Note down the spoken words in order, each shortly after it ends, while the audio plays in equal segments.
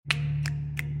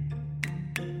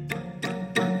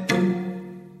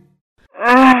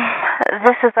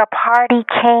This is a Party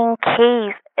King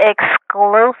Keys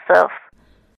exclusive.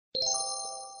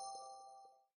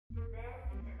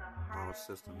 All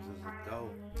systems is a go.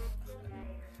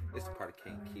 It's the Party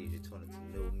King Keys. You're tuning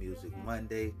to New Music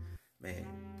Monday. Man,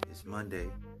 it's Monday.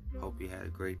 Hope you had a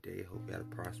great day. Hope you had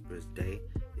a prosperous day.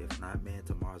 If not, man,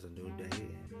 tomorrow's a new day.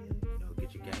 And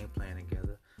get your game plan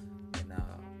together. And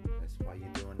that's why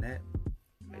you're doing that.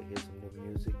 Hey, hear some new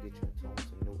music. Get you into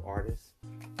some new artists.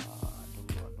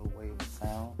 New wave of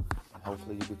sound. And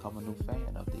hopefully you become a new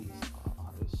fan of these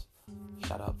artists.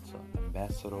 Shout out to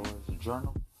Ambassador's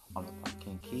Journal on the Party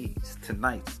King Keys.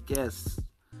 Tonight's guest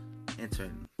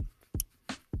entering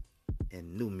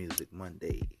in New Music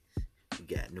Mondays. We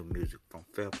got new music from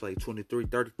Fair Play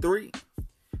 2333,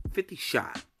 50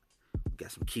 Shot. We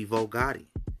got some Kevo Gotti.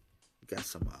 We got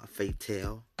some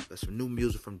Fatal. Got some new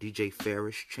music from DJ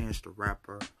Farish, Chance the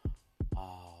Rapper,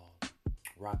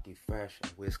 Rocky Fresh,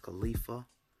 and Wiz Khalifa.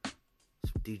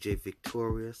 Some DJ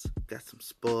Victorious. Got some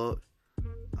Spud.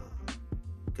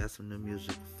 Got some new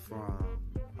music from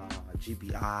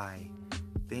GBI,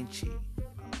 Vinci.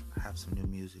 Have some new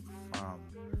music from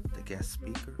the guest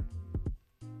speaker.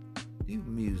 New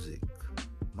Music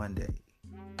Monday.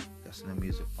 Got some new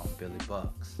music from Billy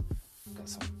Bucks. Got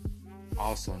some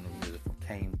also new music from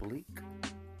Kane Bleak.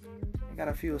 And got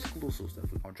a few exclusives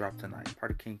that we're gonna drop tonight.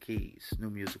 Party King Keys, New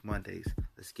Music Mondays.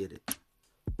 Let's get it.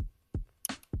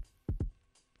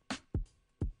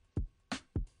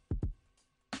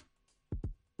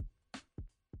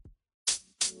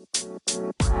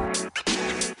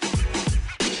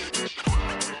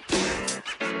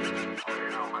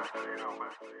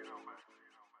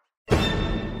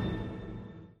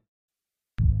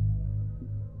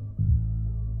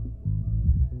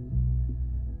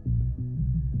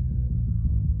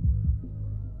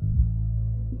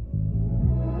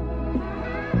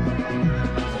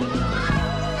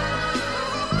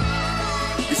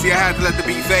 See, I had to let the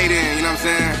beat fade in, you know what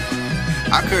I'm saying?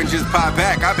 I couldn't just pop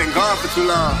back. I've been gone for too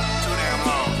long. Too damn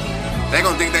long. They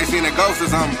gon' think they seen a ghost or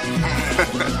something.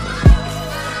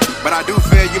 But I do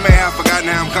feel you may have forgotten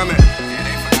how I'm coming.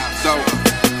 So,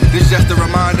 this just a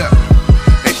reminder.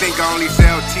 They think I only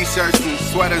sell t-shirts and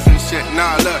sweaters and shit.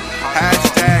 Nah, look,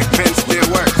 hashtag pen still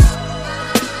works.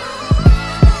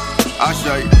 I'll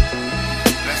show you.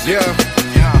 Yeah.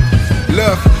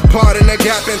 Look, pardon the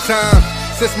gap in time.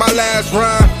 Since my last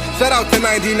rhyme, shout out to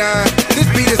 99. This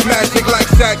beat is magic like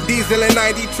Shaq Diesel in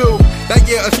 92. That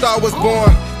year a star was born,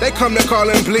 they come to call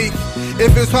him Bleak.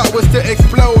 If his heart was to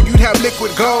explode, you'd have liquid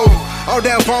gold. All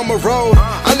down Farmer Road,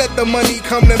 I let the money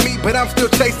come to me, but I'm still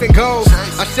chasing gold.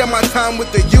 I share my time with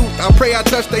the youth, I pray I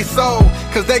touch their soul,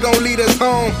 cause they gon' lead us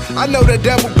home. I know the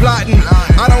devil plotting,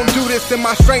 I don't do this and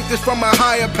my strength is from a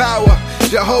higher power.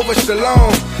 Jehovah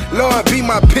Shalom, Lord be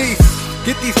my peace.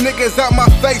 Get these niggas out my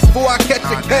face before I catch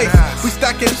a case. We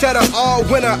stacking cheddar all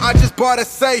winter, I just bought a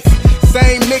safe.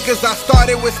 Same niggas I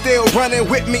started with still running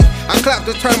with me. I clap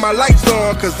to turn my lights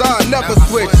on, cause I'll never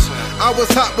switch. I was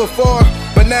hot before,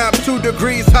 but now I'm 2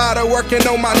 degrees hotter, working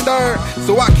on my third.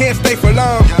 So I can't stay for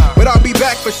long, but I'll be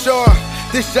back for sure.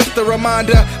 This just a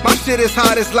reminder, my shit is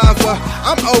hot as lava.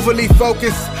 I'm overly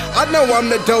focused, I know I'm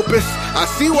the dopest. I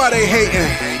see why they hating,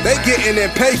 they getting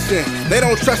impatient. They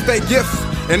don't trust their gifts,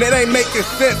 and it ain't making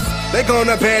sense. They gon'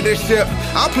 abandon ship,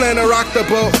 I plan to rock the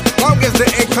boat. Long as the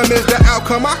income is the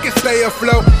outcome, I can stay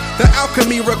afloat. The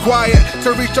alchemy required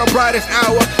to reach your brightest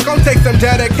hour. Gon' take some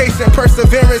dedication,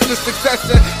 perseverance to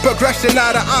succession. Progression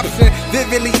not an option,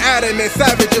 vividly adamant.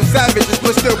 Savage of savages,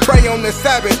 but still pray on the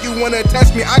Sabbath. You wanna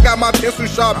test me, I got my pencil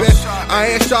sharpened.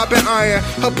 Iron sharpen iron,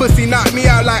 her pussy knock me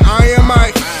out like Iron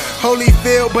Mike.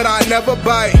 Holyfield, but I never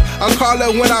bite. I call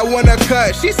her when I wanna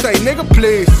cut, she say nigga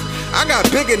please. I got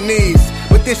bigger knees,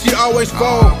 but then she always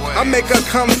fold. I make her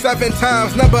come 7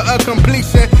 times, number of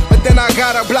completion. But then I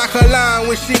gotta block her line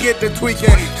when she get to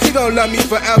tweaking. She gon' love me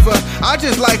forever, I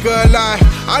just like her a lot.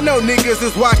 I know niggas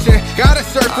is watching, gotta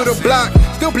circle the block.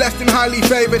 Still blessed and highly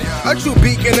favored, a true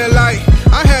beacon of light.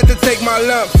 I had to take my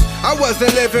lumps, I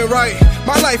wasn't living right.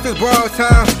 My life is borrowed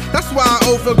time, that's why I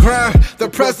overgrind. The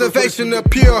preservation of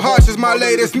pure hearts is my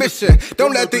latest mission.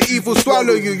 Don't let the evil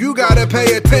swallow you, you gotta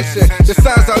pay attention. The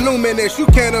signs are luminous, you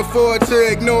can't afford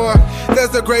to ignore.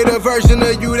 There's a greater version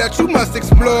of you that you must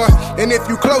explore. And if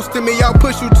you close to me, I'll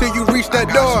push you till you reach that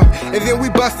door. And then we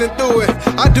bustin' through it,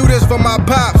 I do this for my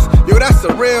pops. Yo, that's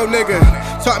a real nigga,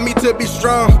 taught me to be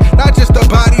strong. Not just a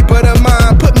body, but a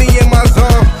mind, put me in my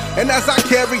zone. And as I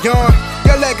carry on,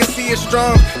 your legacy is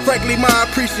strong. Frankly, my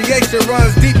appreciation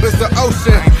runs deep as the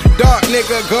ocean. Dark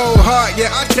nigga, go hard,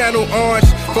 yeah, I channel orange.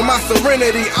 For my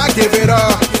serenity, I give it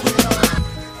all.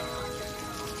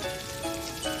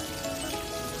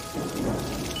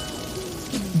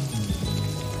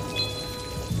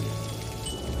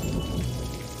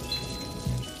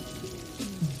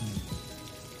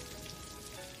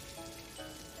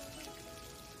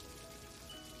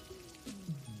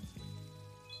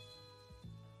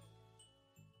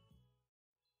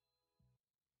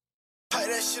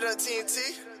 that shit up, TNT.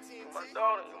 My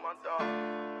dog, my dog.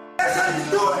 That's how you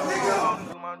do it,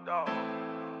 nigga. My dog.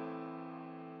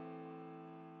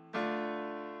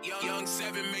 Young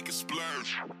 7 make a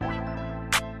splurge.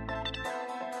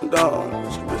 Dog,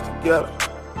 let's get this together.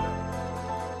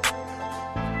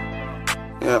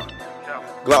 Yeah.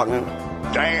 Glock, nigga.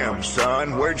 Damn,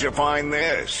 son, where'd you find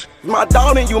this? My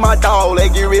dog and you my dog,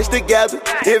 let's get rich together.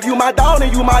 If you my dog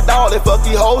and you my dog, let's fuck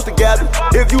these hoes together.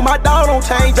 If you my dog, don't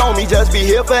change on me, just be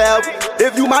here forever.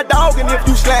 If you my dog and if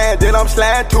you slang, then I'm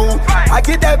slang too. I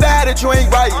get that bad that you ain't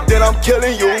right, then I'm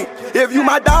killing you. If you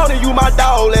my dog and you my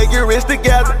dog, let's get rich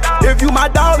together. If you my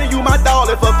dog and you my dog,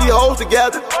 let's fuck these hoes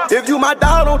together. If you my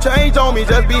dog, don't change on me,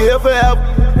 just be here forever.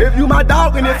 If you my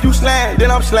dog and if you slang, then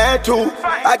I'm slang too.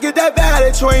 I get that bad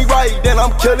that you ain't right, then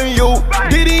I'm killing you.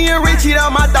 Diddy and Richie,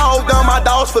 done my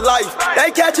dogs for life.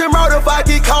 They catch a murder if I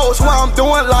get caught, so I'm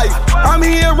doing life. I'm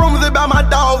hearing rumors about my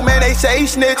dog, man, they say he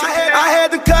snitching. I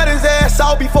had to cut his ass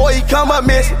off before he come up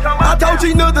missing. I told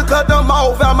you to cut them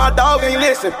off, and my dog ain't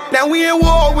listen. Now we in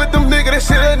war with them niggas, that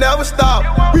shit'll never stop.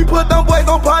 We put them boys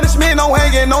on punishment, no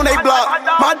hanging on they block.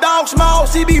 My dog small,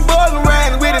 she be buzzing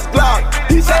around with his Glock.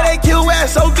 He say they kill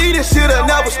SOD, this shit'll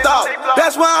never stop.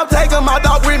 That's why I'm taking my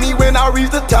dog with me when I reach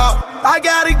the top. I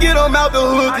gotta get him out the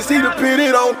hood, cause he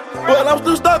dependent on. But I'm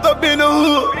still stuck up in the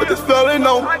hood with this felon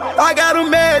on. I got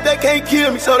them mad, they can't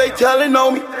kill me, so they telling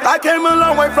on me. I came a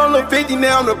long way from the 50,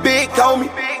 now I'm the big homie.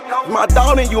 My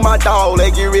dog and you my dog,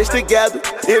 let's get rich together.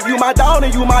 If you my dog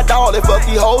and you my dog, let's fuck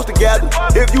these hoes together.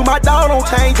 If you my dog, don't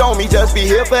change on me, just be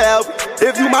here forever.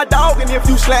 If you my dog and if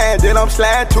you slang, then I'm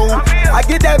slang too. I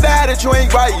get that bad that you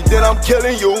ain't right, then I'm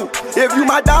killing you. If you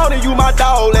my dog and you my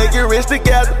dog, let's get rich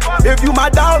together. If you my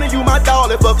dog and you my dog,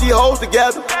 let's fuck these hoes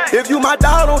together. If you my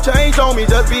dog, don't change on me,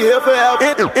 just be here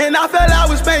forever. And I felt I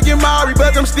was spanking Mari,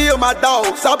 but I'm still my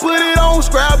dogs. I put it on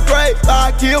scrap grave,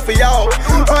 I kill for y'all.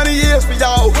 100 years for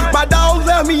y'all. My dogs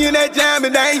left me in that jam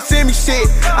and they ain't send me shit.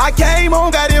 I came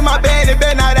home, got in my bed and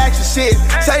better not ask for shit.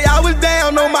 Say I was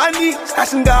down on my knees,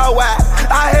 asking God why.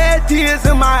 I had tears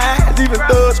in my eyes, even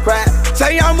thugs cried.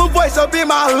 Say I'm a voice up in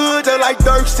my hood, just like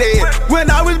Dirk said. When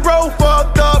I was broke,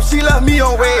 fucked up, she left me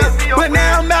on red. But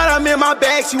now I'm out, I'm in my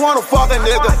bag, she wanna fuck a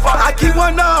nigga. I keep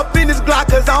one up in this Glock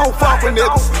cause I don't fuck with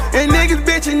niggas. And niggas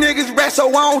bitch and niggas rest, so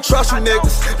I don't trust you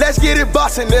niggas. Let's get it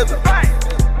bustin', nigga.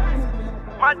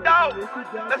 My dog,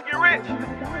 let's get rich.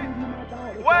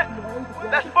 What?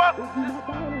 Let's fuck.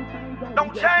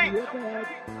 Don't change.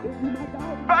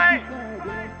 Bang.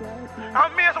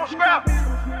 I'm in some scrap.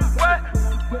 What?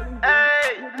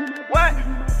 Hey. What?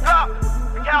 Glock.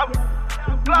 Big Calvin.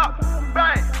 Glock.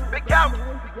 Bang. Big Calvin.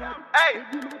 Hey.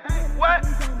 What?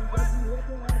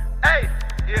 Hey.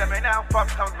 Yeah, man, now I'm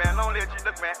fucking coming, man. Long live you.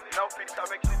 Look, man. You know, people start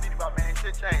making shit about, man. Ain't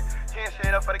shit changed. 10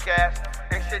 cents up for the gas.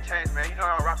 Ain't shit changed, man. You know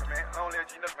how I'm rocking, man. Long live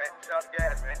you. Look, man. Shout out the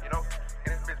gas, man. You know?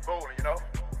 And this bitch bowling, you know?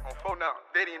 On phone now.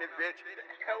 Diddy in this bitch.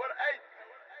 Hey.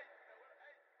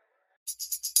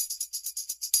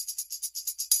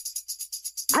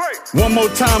 Great. One more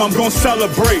time, I'm gonna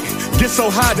celebrate. Get so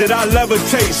high that I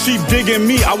levitate. She digging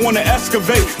me, I wanna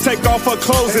excavate. Take off her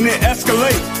clothes and then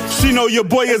escalate. She know your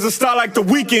boy is a star like The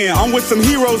Weeknd. I'm with some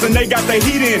heroes and they got their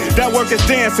heat in. That work is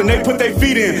dance and they put their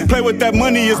feet in. Play with that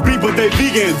money is beat, but they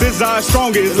vegan. This eye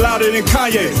stronger, it's louder than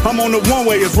Kanye. I'm on the one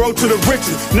way, it's road to the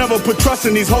riches. Never put trust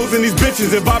in these hoes and these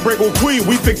bitches. If I break with Queen,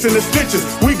 we fixing the stitches.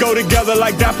 We go together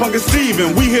like Daft Punk and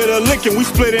Steven. We hit a lick and we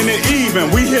splitting it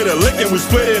even. We hit a lick and we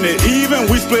splitting it even.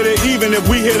 We split it even if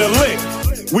we hit a lick.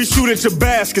 We shoot at your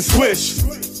basket, swish.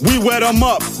 We wet them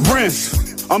up,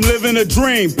 rinse. I'm living a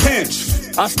dream, pinch.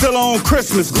 I still own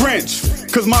Christmas,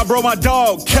 Grinch. Cause my bro, my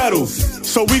dog, kettles.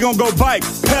 So we gon' go bike,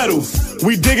 pedals.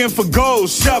 We digging for gold,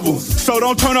 shovels. So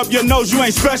don't turn up your nose, you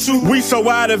ain't special. We so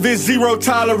out of it, zero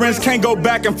tolerance. Can't go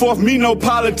back and forth, me no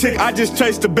politic. I just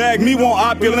chase the bag, me want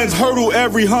opulence. Hurdle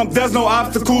every hump, there's no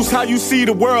obstacles. How you see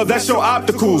the world, that's your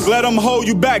opticals. Let them hold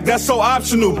you back, that's so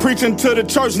optional. Preaching to the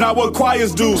church, not what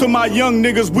choirs do. To my young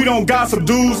niggas, we don't gossip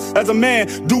dudes. As a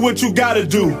man, do what you gotta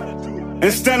do.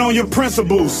 And stand on your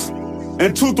principles.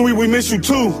 And 2-3, we miss you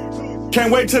too.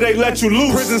 Can't wait till they let you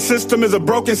loose. Prison system is a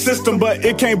broken system, but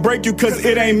it can't break you cause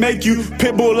it ain't make you.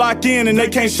 Pitbull lock in and they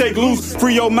can't shake loose.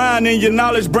 Free your mind and your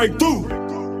knowledge break through.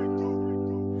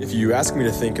 If you ask me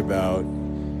to think about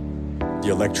the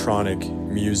electronic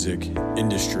music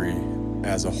industry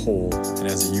as a whole and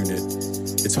as a unit,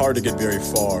 it's hard to get very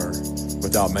far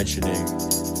without mentioning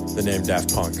the name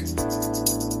Daft Punk.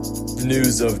 The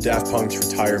news of Daft Punk's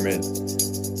retirement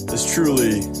is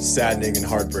truly saddening and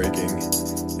heartbreaking.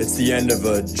 It's the end of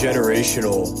a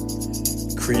generational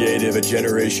creative, a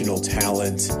generational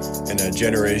talent, and a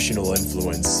generational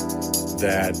influence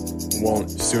that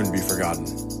won't soon be forgotten.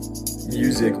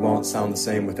 music won't sound the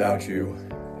same without you.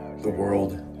 The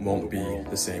world won't be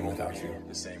the same without you.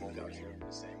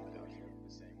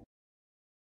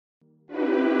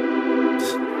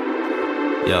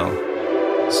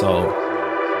 Yo, so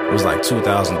it was like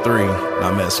 2003, and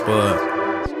I met Spud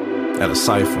at a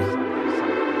cypher.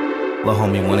 Lil'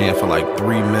 homie went in for like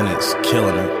 3 minutes,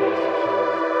 killing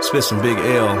it. Spit some big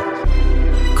L.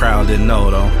 Crowd didn't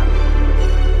know though.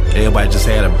 Everybody just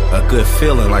had a good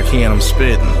feeling, like hearing him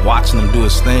spit and watching him do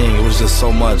his thing. It was just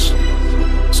so much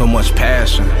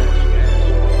passion.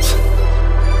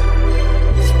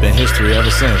 It's been history ever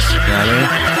since, you know what I mean?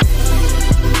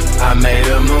 I made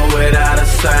a move without a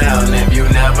sound. If you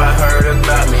never heard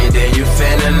about me, then you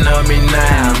finna know me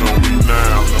now.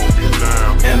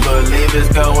 And believe it's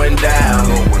going down.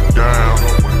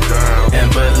 And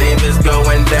believe it's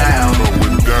going down.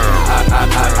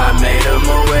 I made a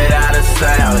move without a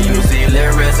sound. Use the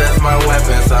lyrics as my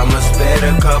weapons. I'ma spit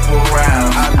a couple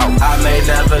rounds. I may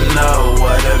never know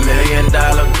what $1 million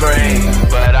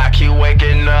brings, but I keep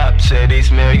waking up to these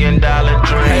 $1 million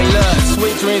dreams. Hey look,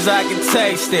 sweet dreams, I can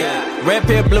taste it. Red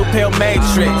pill, blue pill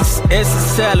matrix. It's a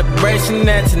celebration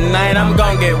and tonight I'm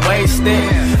gon' get wasted.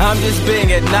 I'm just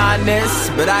being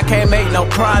honest, but I can't make no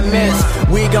promise.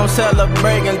 We gon'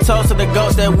 celebrate and toast to the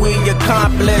goals that we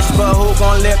accomplished. But who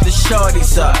gon' lift the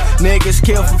shorties up? Niggas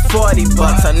kill for 40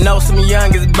 bucks. I know some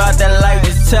youngins about that life,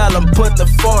 just tell them put the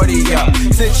 40 up.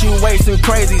 Situation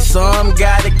crazy, some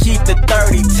gotta keep the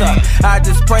 30 tucked. I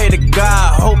just pray to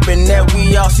God, hoping that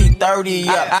we all see 30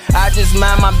 up. I just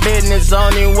mind my business,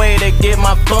 only way to get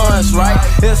my funds right.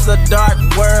 It's a dark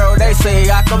world, they say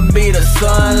I could be the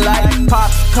sunlight.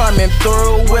 Pops coming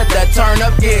through with that turn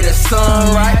up, get the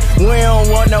sun right. We don't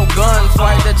want no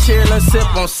gunfight, to chill and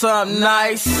sip on something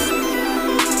nice.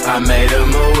 I made a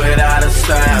move without a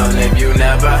sound. If you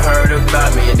never heard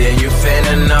about me, then you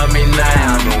finna know me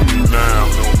now.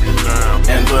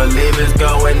 And believe it's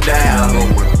going down.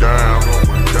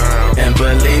 And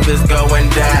believe it's going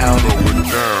down.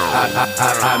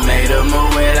 I made a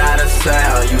move without a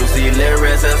sound. Use the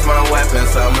lyrics as my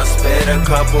weapons. I'ma spit a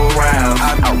couple rounds.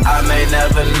 I may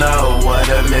never know what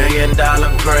 $1 million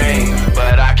brings,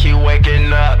 but I keep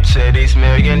waking up to these $1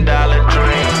 million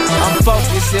dreams. I'm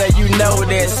focused, yeah, you know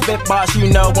this. Spit boss, you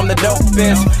know I'm the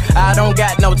dopest. I don't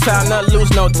got no time to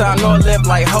lose, no time to live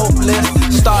like hopeless.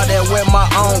 Started with my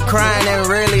own crying, and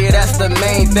really that's the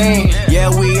main thing. Yeah,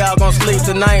 we all gon' sleep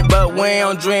tonight, but we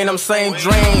don't dream them same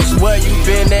dreams. Where you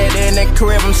been at in the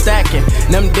crib? I'm stacking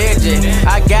them digits.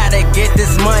 I gotta get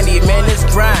this money, man, this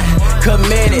grind,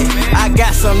 committed. I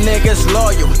got some niggas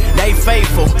loyal, they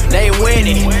faithful, they with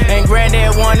it. And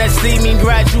granddad wanna see me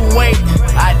graduate,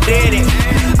 I did it.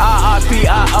 RIP,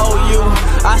 I owe you.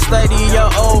 I study your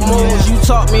old moves. You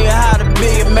taught me how to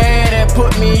be a man and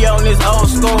put me on this old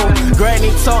school. Granny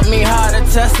taught me how to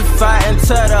testify and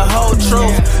tell the whole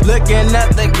truth. Looking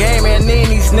at the game and then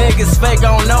these niggas fake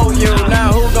don't know you.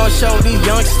 Now who gon' show these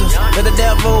youngsters that the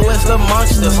devil is the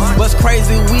monster? What's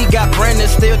crazy, we got Brandon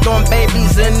still throwing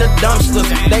babies in the dumpsters.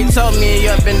 They told me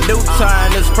up in due time,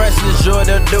 this precious joy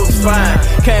to do fine.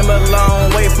 Came a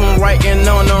long way from writing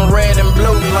on them red and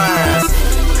blue lines.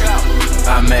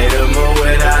 I made a move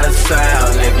without a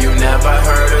sound. If you never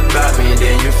heard about me,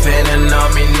 then you finna know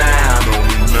me now.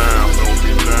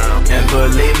 And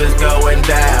believe it's going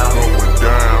down.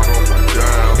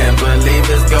 And believe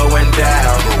it's going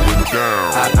down.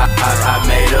 I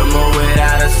made a move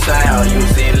without a sound.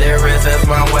 Use the lyrics as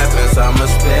my weapons. I'ma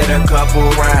spit a couple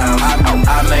rounds.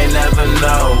 I may never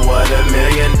know what $1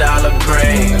 million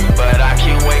brings, but I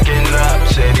keep waking up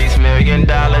to these $1 million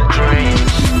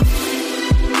dreams.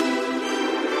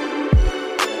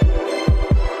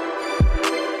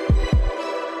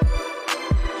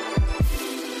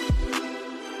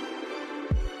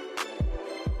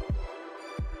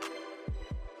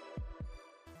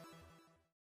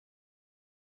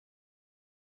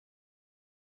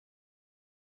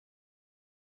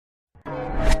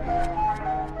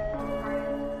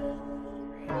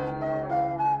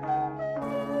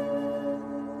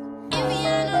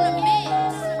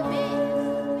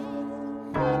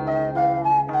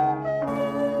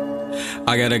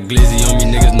 I got a glizzy on me,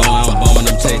 niggas know I'm bombing.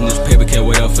 I'm chasing this paper, can't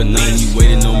wait up for nothing. You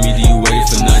waiting on me, do you waiting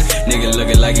for nothing? Nigga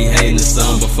looking like he hating the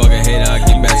sun, but fuck a hater, I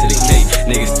get back to the cake.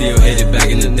 Niggas still hated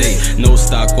back in the day. No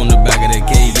stock on the back of the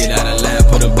gate. Get out of lab,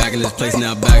 put him back in his place.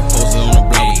 Now back posted on the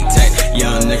block with the tech.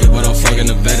 Young nigga, but I'm fucking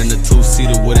the vet in the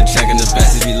two-seater with a check in the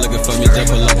best. If you looking for me,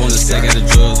 jump up on the set. Got the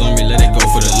drugs on me, let it go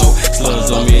for the low.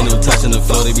 Slugs on me, ain't no touching the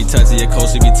floor. They be touching your coat,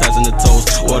 she be touching the toes.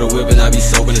 Water whipping, I be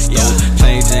soaking the stove.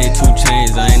 Plain Jane, 2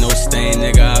 chains, I ain't no stain,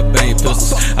 nigga, I bang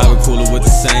pistols. I been coolin' with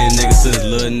the same niggas since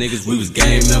little niggas, we was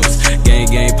gang members. Gang,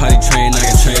 potty train, I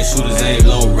can train shooters, ain't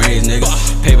long range, nigga.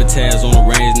 Paper tags on the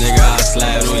range, nigga, I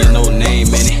slide on your no name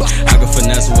in it. I can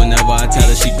finesse her whenever I tell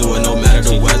her, she do it, no matter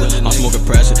the weather. I'm smoking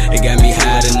pressure, it got me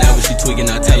higher than ever. She tweaking,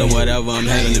 I tell her whatever, I'm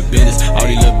having the business. All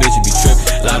these little bitches be tripping,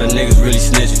 a lot of niggas really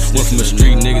snitching. Went from a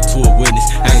street nigga to a witness.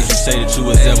 As you say that you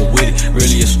was ever with it.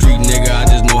 Really a street nigga, I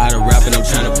just know how to rap and I'm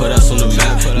trying to put us on the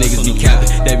map. Niggas be capping,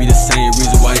 that be the same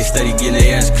reason why they steady getting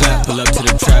their ass clapped. Pull up to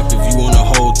the trap, if you want the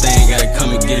whole thing, gotta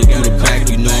come and get it through the back.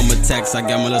 You know I'm a tax, I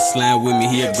got my little slam with me,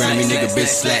 he a Grammy nigga,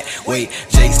 bitch slack. Wait,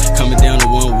 Jake's coming down the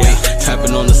one way,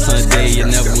 trapping on the Sunday, you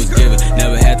never was given,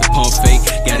 never had to pump fake,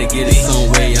 gotta get it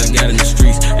some way. I got in the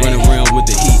streets, running around with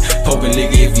the heat, poke a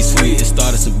nigga if he sweet, it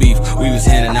started some beef, we was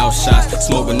handing out shots,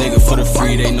 smoke a nigga for the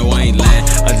free, they know I ain't lying,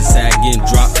 other side getting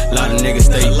dropped, a lot of niggas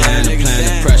stay down, applying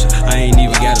the pressure, I ain't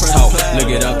even gotta talk, look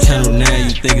it up, channel 9,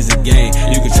 you think it's a game,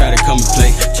 you can try to come and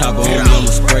play, chopper on me,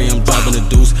 I'ma spray, I'm dropping the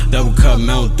deuce, double cup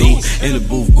Mountain Dew, in the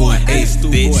booth going ace,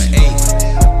 bitch.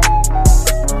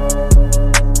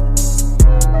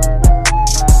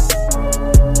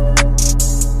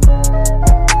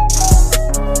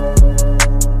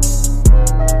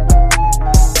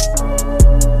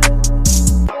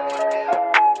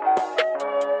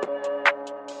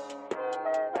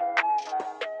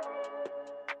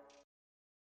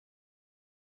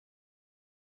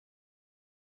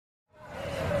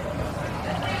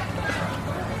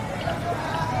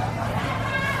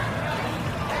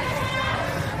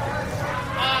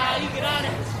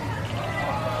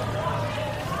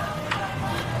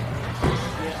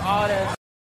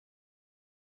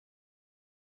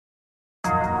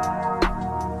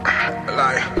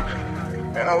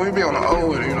 We be on the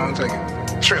old, you know, taking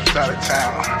trips out of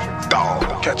town,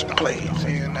 dog, catching plays,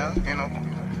 you know,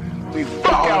 we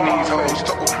ballin' these hoes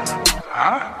too.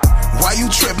 Huh? Why you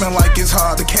trippin' like it's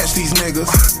hard to catch these niggas?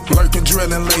 Lurking,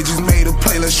 drilling, just made a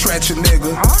play, let's stretch a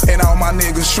nigga. And all my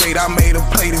niggas straight, I made a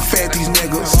plate and fed these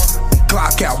niggas.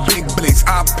 Glock out, big blicks,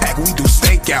 I pack, we do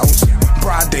stakeouts.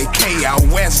 Broad day K out,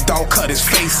 West dog cut his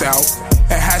face out.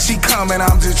 And how she coming,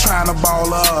 I'm just trying to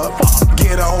ball up.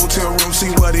 Get a hotel room,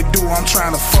 see what it do, I'm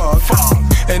trying to fuck.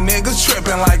 And niggas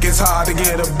tripping like it's hard to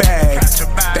get a bag.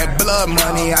 That blood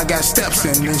money, I got steps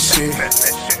in this shit.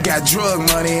 Got drug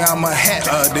money, I'm ahead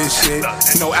of this shit.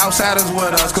 No outsiders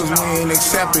with us, cause we ain't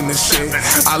accepting this shit.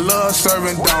 I love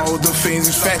serving dogs, the fiends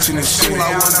is fetching this shit.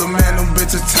 I was the man, them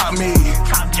bitches taught me.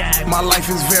 My life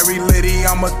is very litty,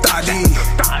 I'm a thotty.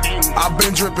 I've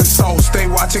been dripping soul, stay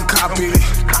watching copy.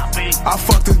 I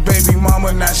fucked this baby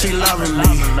mama, now she loving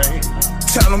me.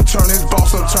 Tell them turn his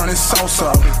boss up, turn his sauce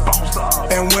up.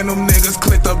 And when them niggas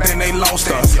clicked up, then they lost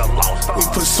us. We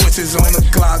put switches on the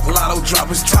Glock, Lotto drop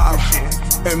his top.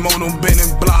 And mow them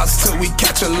bending blocks till we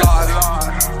catch a lot.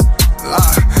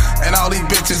 And all these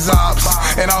bitches ops,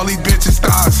 and all these bitches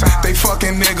thoughts. They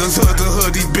fucking niggas hood to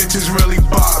hood, these bitches really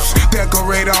bops.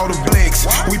 Decorate all the blicks,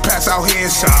 we pass out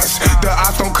headshots. The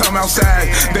ops don't come outside,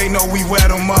 they know we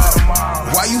wet them up.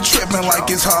 Why you tripping like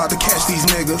it's hard to catch these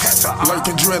niggas?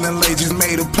 Lurking, drilling, just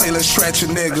made a play, let's stretch a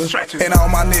nigga. And all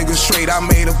my niggas straight, I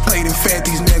made a plate and fed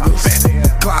these niggas.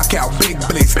 Glock out, big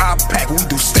blicks, I pack, we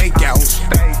do stakeouts.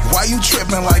 Why you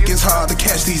tripping like it's hard to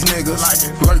catch these niggas?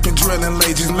 Lurking, drilling,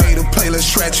 just made a play, let's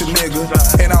stretch a nigga.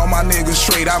 And all my niggas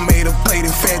straight, I made a plate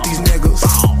and fed these niggas.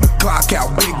 Glock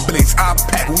out, big blicks, I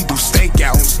pack, we do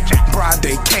stakeouts. Broad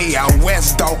day K out,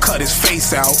 West dog cut his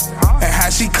face out. And how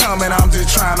she coming, I'm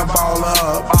just trying to ball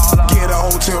up. Get a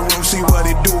hotel room, see what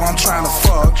it do, I'm trying to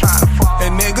fuck.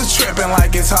 And niggas tripping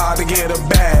like it's hard to get a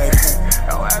bag.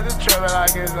 Yo, I just tripping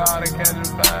like it's hard to catch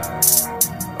a bag.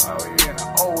 Oh, you in the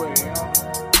old way, you know?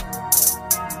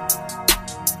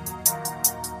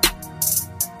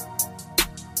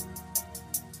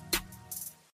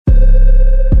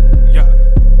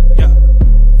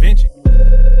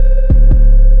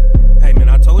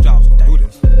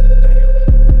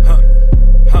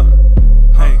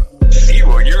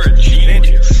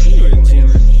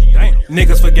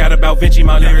 Niggas forgot about Vinci,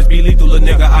 my lyrics be lethal, a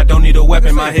nigga. I don't need a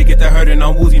weapon, my head get to hurting,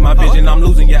 I'm woozy, my vision, I'm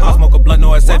losing. Yeah, I smoke a blunt,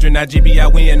 no Excedrin, that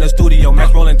GBI, we in the studio.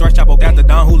 Max rolling, thrash chopper, got the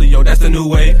Don Julio. That's the new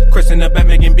wave. Chris in the back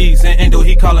making beats, and Endo,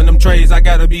 he calling them trays. I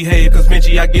gotta behave, cause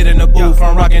Vinci, I get in the booth.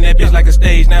 I'm rocking that bitch like a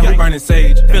stage, now who burning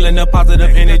sage? Feeling the positive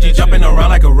energy, jumping around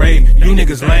like a rave. You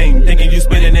niggas lame, thinking you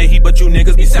spitting that heat, but you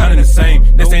niggas be sounding the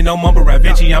same. This ain't no mumble rap,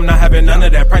 Vinci, I'm not having none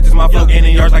of that. Practice my flow,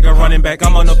 gaining yards like a running back.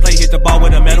 I'm on the plate, hit the ball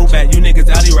with a metal bat. You niggas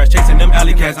alley rats, chasing them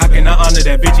alley cats. I cannot honor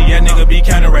that. Vinci, yeah, nigga be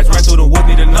counter rats. Right through the woods,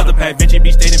 need another pack. Vinci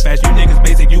be stating fast, you niggas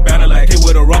basic, you bound to like. Hit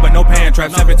with a rubber, no pan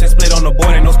trap. 17 split on the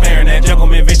board, ain't no sparing that.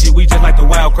 Gentleman Vinci, we just like the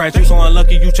wild crash. You so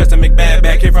unlucky, you just a McBad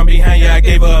back. Hit from behind, yeah, I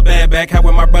gave her a bad back. How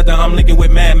with my brother, I'm linking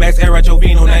with Mad Max. Air at your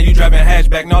Vino, now you driving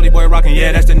hatchback. Naughty boy rocking,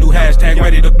 yeah, that's the new hashtag.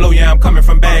 Ready to blow, yeah, I'm coming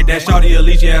from Baghdad. Shawty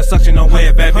Elise, yeah, suction on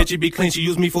wet back. Vinci be clean, she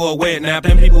use me for a wet nap.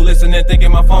 Them people listening,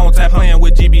 thinking my phone tap. Playing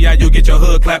with GBI, you get your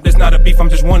hood clapped. It's not a beef, I'm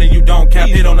just warning you don't cap.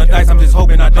 Hit on the dice, I'm just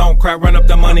hoping I don't crap. Run up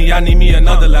the money, I need me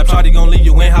another lap. Shawty gon' leave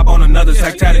you in, hop on another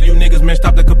sack. Tatted, you niggas, man,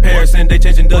 stop the comparison. They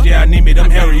changing does, yeah, I need me them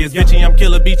Harriers. Vinci, I'm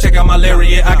killer B, check out my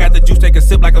lariat. I got the juice, take a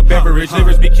sip like a beverage.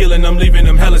 Livers be killing them, leaving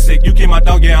them hella sick. You kill my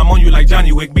dog, yeah, I'm on you like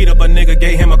Johnny Wick. Beat up a nigga,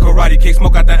 gave him a karate kick.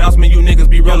 Smoke out the ounce, man, you niggas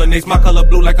be rolling nicks. My color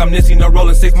blue like I'm Nissy, no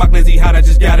rolling six. My glizzy hot, I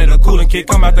just got it, a cooling kick.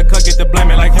 Come out the cut, get the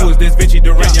blaming like who is this? Vinci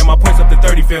Durant, yeah, my points up to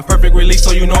 35th. Perfect release,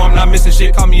 so you know I'm not missing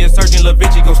shit. Call me a surgeon, Lil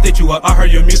Vinci, gon' stitch you up. I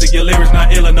heard your music, your lyrics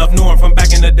not ill enough. Knew him from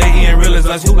back in the day, he ain't real as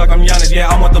us. Who like I'm Giannis, yeah,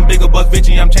 I want them bigger bucks.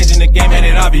 Vinci, I'm changing the game, ain't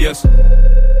it obvious?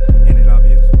 Ain't it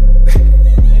obvious?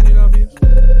 Ain't it obvious?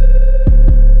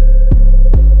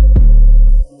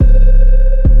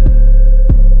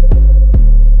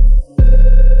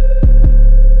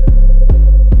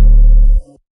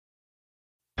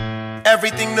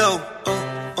 Everything new,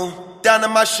 down to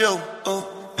my shoe,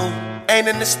 ain't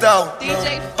in the store,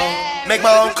 make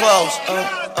my own clothes,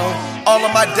 all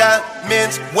of my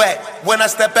diamonds wet, when I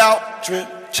step out, drip,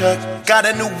 check, got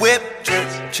a new whip, drip,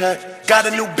 check, got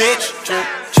a new bitch, drip,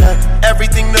 check,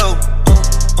 everything new,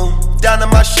 down to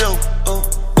my shoe,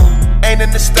 ain't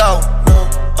in the store,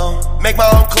 make my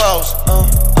own clothes,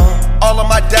 all of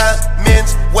my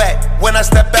diamonds wet, when I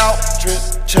step out,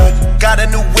 drip, check, got a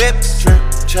new whip, drip,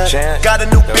 check, got a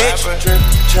new bitch, drip,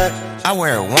 check. I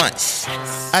wear it once.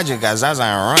 I just got Zaza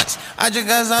and Runts. I just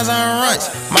got Zaza and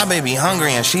Runts. My baby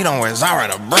hungry and she don't wear Zara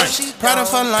to brunch. Prada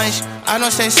for lunch. I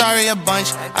don't say sorry a bunch.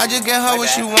 I just get her what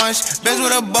she wants. Bitch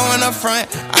with a bow in the front.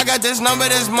 I got this number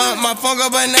this month. My phone go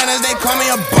bananas. They call me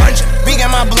a bunch. Big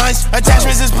at my blunts.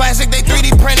 Attachments is plastic. They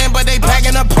 3D printing, but they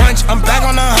packing a punch. I'm back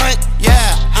on the hunt.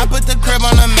 Yeah. I put the crib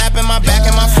on the map in my back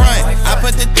and my front. I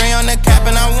put the 3 on the cap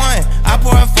and I won. I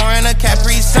pour a 4 in a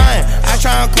Capri Sun. I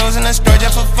try on clothes in the store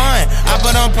just for fun. I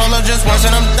put on polo just once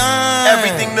and I'm done.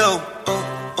 Everything new,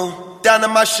 down to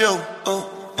my shoe,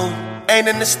 ain't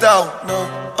in the store,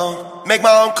 make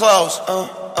my own clothes,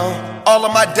 all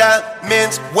of my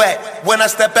diamonds wet, when I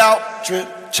step out, drip,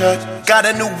 check, got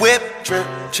a new whip, drip,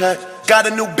 check, got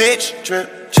a new bitch,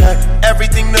 drip, check,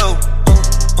 everything new,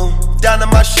 down to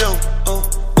my shoe,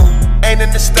 ain't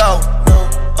in the store,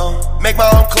 make my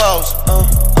own clothes,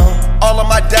 all of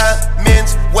my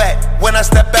diamonds wet, when I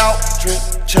step out, drip,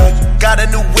 check, got a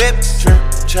new whip, drip,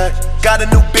 check, got a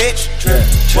new bitch, drip,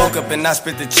 check. Woke up and I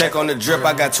spent the check on the drip.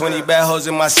 I got 20 bad hoes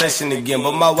in my session again,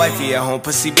 but my wifey at home,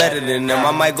 pussy better than them.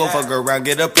 I might go fuck her around,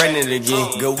 get her pregnant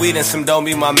again. Good weed and some don't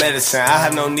be my medicine. I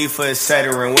have no need for a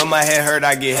Ceterin. When my head hurt,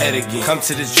 I get head again. Come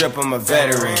to this drip, I'm a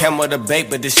veteran. Came with a bait,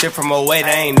 but this shit from 08, I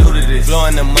ain't new to this.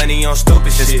 Blowing the money on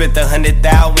stupid shit. Spent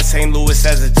 100,000 in St. Louis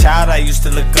as a child. I used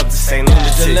to look up to St.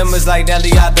 Louis. Dilemmas like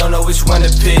Nelly, I don't know which one to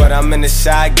pick. But I'm in the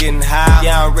shot getting high.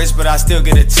 Yeah, I'm rich, but I still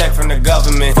get a check from the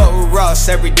government. Fuck with Ross,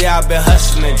 every day I've been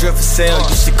hustling. Drip for sale,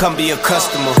 you should come be a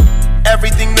customer.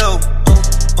 Everything new,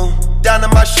 down to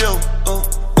my shoe,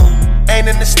 ain't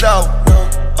in the store,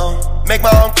 make my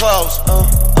own clothes,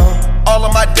 all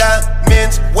of my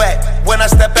diamonds wet, when I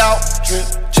step out, drip,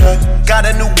 check, got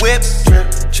a new whip,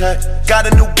 drip, check,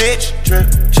 got a new bitch, drip,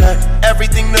 check,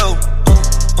 everything new,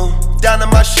 down to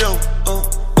my shoe,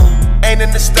 ain't in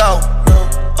the store,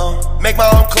 make my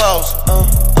own clothes,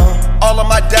 all of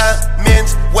my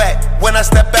diamonds wet, when I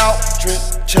step out, drip,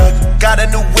 check, got a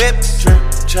new whip, drip,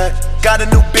 check, got a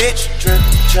new bitch, drip,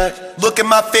 check, look at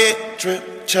my fit,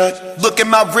 drip, check, look at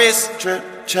my wrist, drip,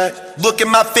 check, look at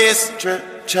my fist,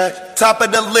 drip, check, top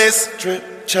of the list,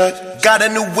 drip, check, got a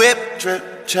new whip,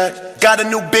 drip, check, got a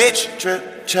new bitch,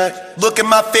 drip, check, look at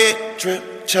my fit,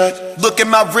 drip, check, look at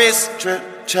my wrist, drip,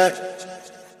 check.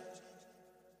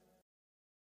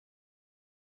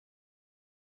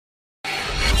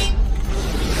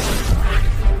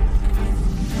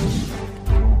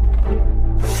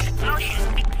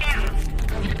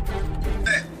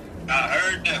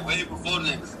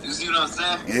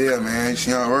 Yeah, man.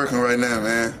 She not working right now,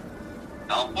 man.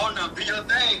 I'm on to do your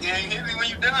thing, gang. Hit me when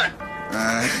you done.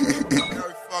 Alright.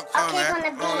 Okay,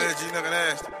 man. Don't let G nigga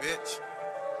nasty, bitch.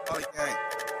 All he ain't.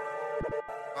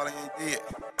 All he ain't dead.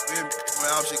 Feel me?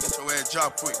 Man, I'm shit, get your ass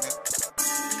job quick, man.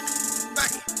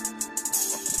 Back it.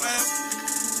 Man.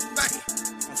 Back it.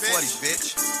 I'm 40,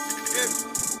 bitch. Feel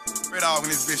me? Red dog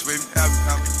in this bitch, baby. Have it,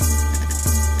 have it.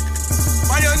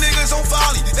 My young niggas on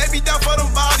volley, they be down for them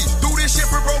bodies. Do this shit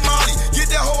for bro Molly, get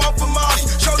that hoe off for Molly.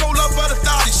 Show no love for the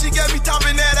thotty, she got me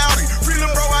topping that Audi.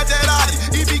 Freelin' bro out that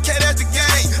Audi, EBK that's the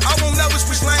game. I won't never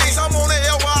switch lanes, I'm on the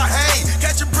L while I hang.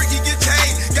 Catch a brick, he get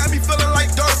chained, got me feeling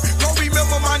like dirt. Don't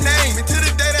remember my name, until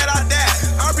the day that I die.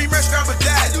 I be rest grab a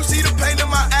dad, you see the pain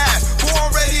in my ass. Who I'm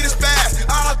ready to spaz,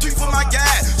 I'll tweet for my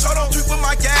gas. So don't tweet for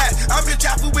my gas, I'm in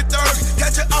traffic with 30.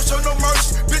 Catch it off, show no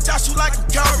mercy, bitch I shoot like a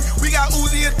curry. We got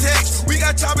Uzi and Tex, we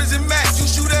got choppers and Mac. You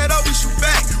shoot that up, we shoot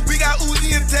back. We got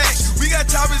Uzi and Tex, we got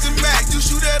choppers and Mac. You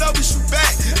shoot that up, we shoot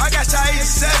back. I got shot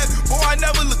 87, boy I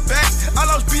never look back. I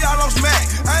lost B, I lost Mac,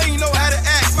 I ain't know how to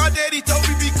act. My daddy told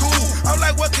me be cool, I'm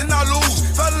like what can I lose?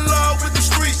 Fell in love with the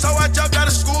streets, so I jumped out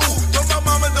of school. Told my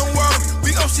mama don't worry, we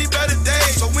gon' see better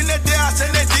days. So when that day I say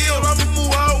that deal, I'ma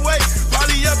move her away.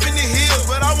 Probably up in the hills,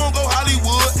 but I won't go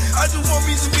Hollywood. I just want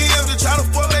me some M to try to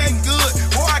fuck ain't good.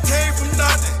 Boy I came from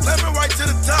nothing, let me right to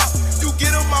the top. You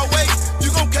get on my way, you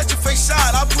gon' catch a face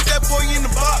shot. I put that boy in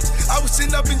the box, I was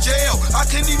sitting up in jail, I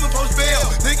couldn't even post bail.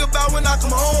 Think about when I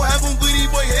come home, have them goodie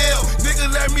boy hell. Nigga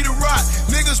let me to rock,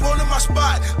 niggas wanted my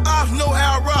spot. I know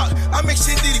how I rock, I make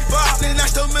shit diddy pop. Then I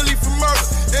stole Millie from murder,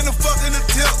 then the fucking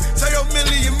attempt. Tell your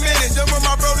Millie a minute, then when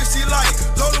my bro to see light.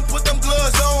 Told him put them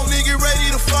gloves on, nigga ready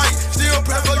to fight. Still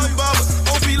prep for you, Bubba,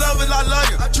 OP lovers, I love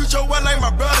you. I treat your well like my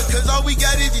brother, cause all we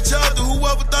got is each other.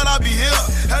 Whoever thought I'd be here,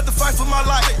 had to fight for my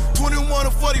life. 21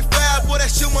 to 45, boy, that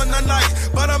shit wasn't a night.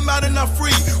 But I'm out and I'm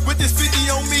free, with this 50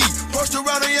 on me. Posted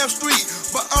around the M Street,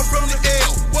 but I'm from the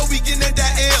L. What we getting at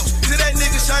that L? To that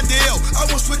nigga Shondell, I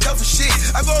won't switch up for shit.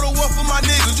 I go to war for my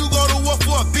niggas, you go to war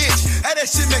for a bitch. How that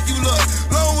shit make you look?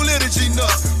 Long live the G-Nut,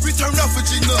 return up for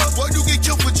G-Nut. Boy, you get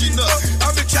killed for G-Nut.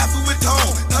 I'm in traffic with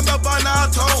Tone, I'm about by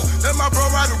now Tone. Let my bro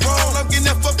right or wrong, I'm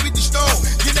getting that fuck 50 stone.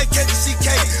 Get that catch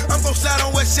CK, I'm gon' slide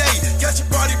on West Shade. Catch a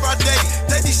party by day,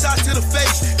 take these shots to the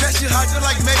face. That shit hot just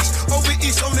like Mace, over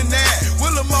East on the Nab.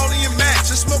 Willa Molly and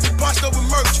Max, just smoking post over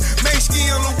merch. Main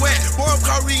ski on the wet, boy I'm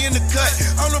Kyrie in the cut.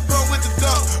 I'm the bro with the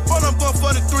dunk, but I'm going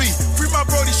for the 3. Free my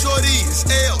brody shorties,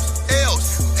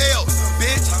 L's,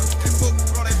 bitch.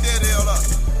 Bro, they dead L up.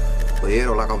 But yeah,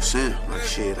 though, like I was saying, like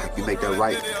shit, like you make that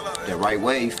right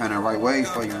way, you find that right way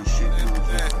for you and shit, you know what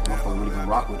I'm saying? Like motherfucker really gonna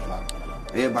rock with you, like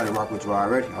everybody rock with you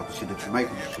already, off the shit that you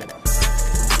making and shit.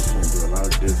 Do a lot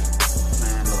of this.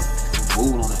 Man, look, you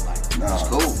moving on that, like, that's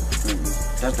cool.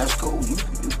 That's cool. You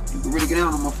can really get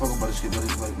down on motherfucker about this shit, but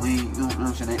it's like, we ain't, you know what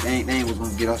I'm saying? They ain't what's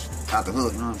gonna get us out the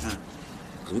hood, you know what I'm saying?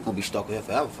 Cause we gonna be stuck here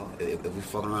forever. If we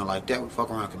fucking around like that, we fuck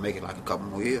around can make it like a couple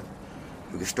more years.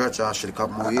 We can stretch our shit a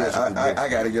couple more years. I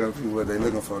gotta get up people what they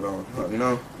looking for though, you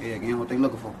know? Yeah, get what they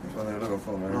looking for. That's what they looking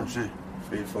for, man. You know what I'm saying?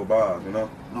 54 bars, you know?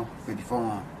 No, 54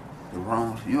 on the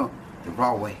wrong, you know, the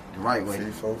raw way, the right way.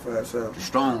 54, 57. The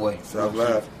strong way. Stop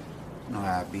laughing. You know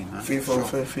how it be, man. 54,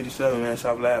 57, man.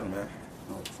 Stop laughing, man.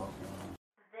 No, fuck.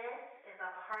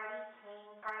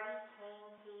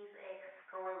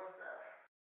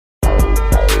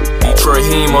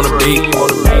 Raheem on the beat.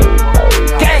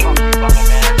 Gang!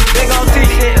 They gon' see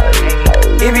shit.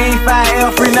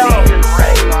 EB5L free no.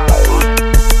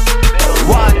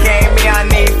 One came me, I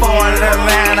need 400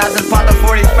 man. I just bought the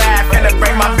 45, finna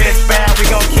break my bitch back. We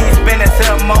gon' keep spinning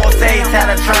till most A's had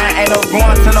a train. Ain't no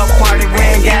going to no party, we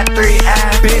ain't got 3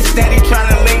 eyes. Bitch steady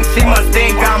tryna link, she must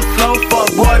think I'm slow.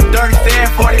 Fuck boy, dirty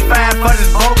said 45 for this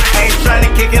boat. Ain't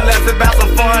tryna kick it, less about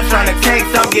some fun. Tryna take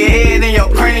some, get hit in your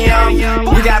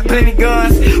cranium. We got plenty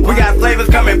guns, we got flavors,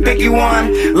 come and pick you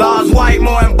one. Laws white,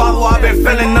 more and bubble, I've been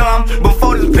feeling numb.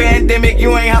 Before this pandemic,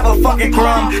 you ain't have a fucking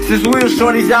crumb. Since we was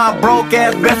shorties, y'all broke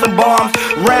ass, best some bombs.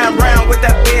 Round with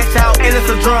that bitch out, and it's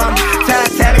a drum.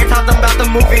 Titanic, talking about the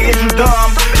movie, is you dumb?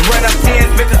 Run up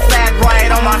 10, spit the slack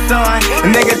right on my son.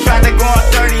 Nigga tried to go on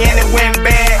 30 and it went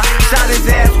bad. Shot his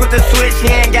ass with the switch, he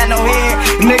ain't got no head.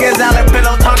 Niggas out in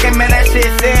pillow talking, man, that shit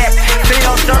sad. See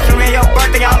your structure in your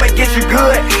birthday, I'ma get you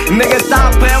good. Niggas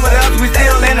stop playing with us, we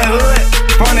still in the hood.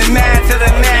 From the 9 to the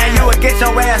 9, you would get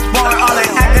your ass sparred. All that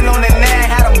acting on the 9,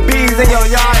 had them bees in your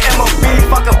yard. MOB,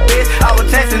 fuck a bitch, I was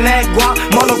chasing that guap.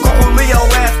 Mono cuckoo, Leo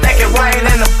ass, stacking right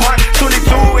in the park.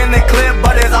 22 in the clip,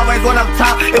 but it's always one up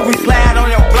top. If we slide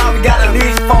on your block, we got at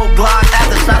least 4 Glocks.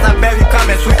 After shots, I bet you come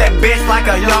and sweep that bitch like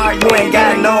a yard. You ain't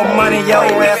got no money, your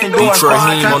ass ain't going far.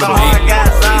 Turn the hard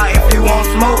guys out if you want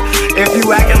smoke. If you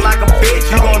acting like a bitch,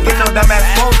 you gon' get your dumb ass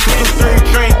smoked. 2, 3,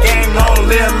 drink, game, long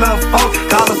live, little folks.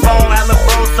 Call the phone, at the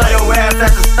bro, so your ass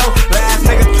at the the stove. Last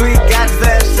nigga tweet got his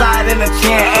ass shot in the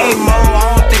chin. Ain't Mo,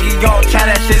 I don't think he gon' try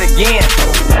that shit again.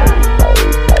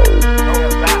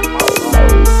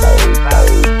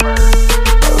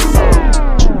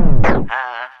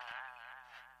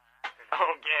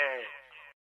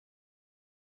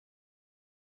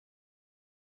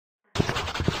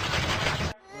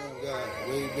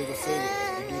 Way bigger figure.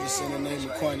 We do this in the name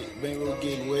of Quantity. Bankroll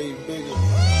getting way bigger.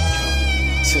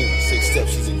 6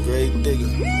 steps, she's a grave digger.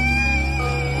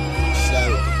 Slide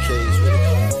with the K's with it.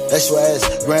 That's your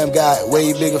ass, Graham got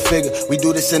way bigger figure. We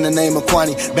do this in the name of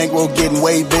Quantity. Bankroll getting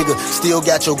way bigger. Still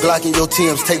got your Glock and your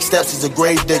Timbs. Take steps, he's a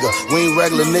grave digger. We ain't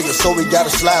regular niggas, so we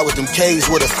gotta slide with them K's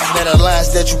with us. That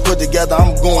alliance that you put together,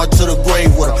 I'm going to the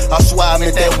grave with them. I swear I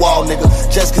meant that wall, nigga.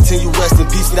 Just continue rest in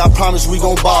peace, I promise we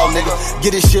gon' ball, nigga.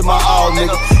 Get this shit my all,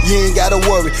 nigga. You ain't gotta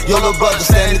worry, your little brother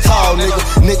standing tall, nigga.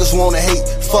 Niggas wanna hate,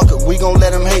 fuck it, we gon'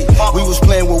 let them hate. We was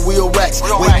playing with wheel racks,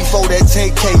 way before that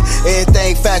 10K.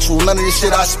 Everything factual, none of this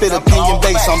shit I spit opinion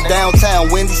based. I'm downtown,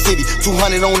 Windy City,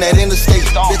 200 on that interstate.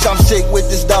 Bitch, I'm sick with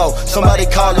this dog, somebody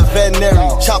call it veterinary.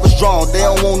 Choppers drawn, they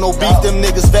don't want no beef, them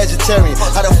niggas vegetarian.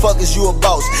 How the fuck is you a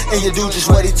boss, and you do just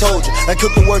what he told you? I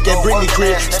cook the work at Britney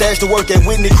crib, stash the work at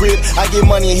Whitney crib. I get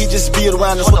money and he just be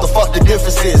around us, what the fuck the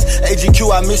difference is?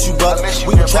 AGQ, I miss you, brother.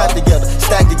 We can trap together,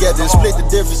 stack together, and split the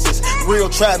differences.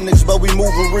 Real trap niggas, but we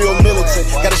moving real militant.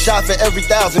 Got a shot for every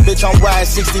 1,000, bitch, I'm riding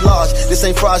 60 large. This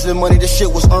ain't fraudulent money, this shit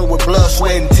was earned with blood,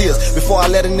 sweat, and tears. Before I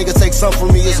let a nigga take something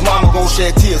from me, his mama gon'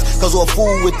 shed tears. Cause we're a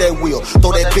fool with that wheel.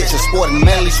 Throw that bitch and sport and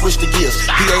manly switch the gears.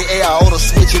 PAA, I oughta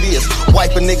switch it is.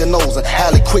 Wipe a nigga nose and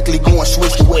highly quickly go and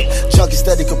switch the whip. Junkie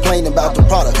steady complaining about the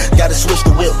product, gotta switch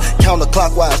the whip.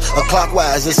 Counterclockwise or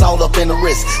clockwise, it's all up in the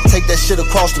wrist. Take that shit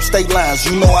across them state lines,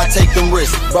 you know I take them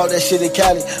risks. Brought that shit in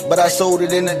Cali, but I sold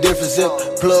it in a different zip.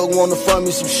 Plug wanna fund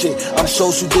me some shit, I'm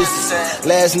social distancing.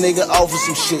 Last nigga offer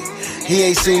some shit, he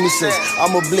ain't seen me since.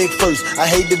 I'ma blick first, I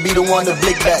hate to be the one to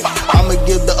blick back. I'ma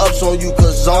give the ups on you,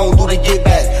 cause I don't do the get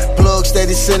back. Plug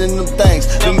steady sending them things,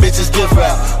 them bitches gift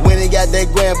wrap. When they got that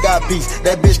Graham got piece,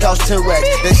 that bitch cost 10 racks.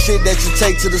 That shit that you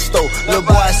take to the store, little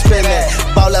boy I spend that.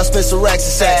 Ball out Spencer racks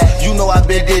and sacks, you know I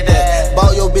been did that.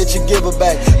 Bought your bitch and give her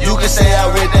back, you can say I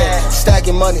read that.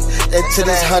 Stacking money, and to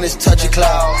this hundreds touch a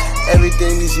cloud.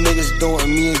 Everything these niggas doing,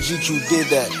 me and GQ did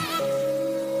that.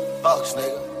 Bucks,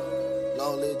 nigga.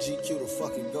 Long live GQ to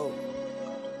fucking go.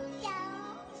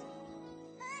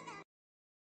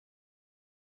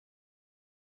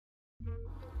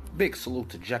 Big salute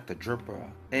to Jack the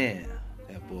Dripper and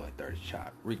that boy 30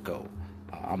 Shot Rico.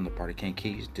 I'm the Party King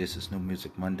Keys. This is New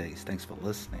Music Mondays. Thanks for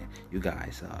listening. You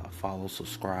guys follow,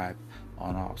 subscribe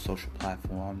on all social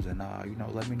platforms, and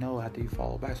let me know after you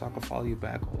follow back so I can follow you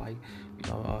back,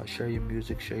 or share your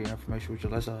music, share your information with you.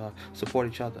 Let's support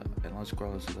each other and let's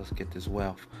grow. Let's get this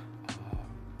wealth.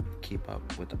 Keep up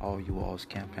with all you all's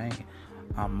campaign.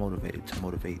 I'm motivated to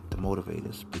motivate the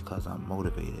motivators because I'm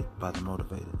motivated by the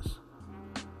motivators.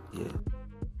 Yeah.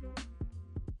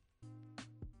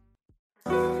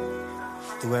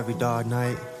 Through every dark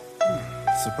night,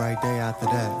 it's a bright day after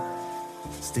that.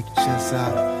 Stick your chest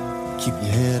out, keep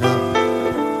your head up,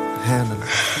 handle it.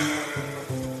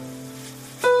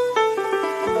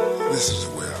 This is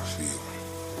the way I feel.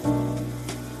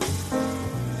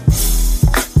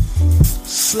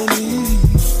 Sunny.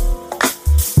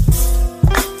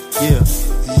 Yeah.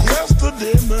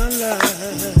 Yesterday my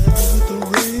life with the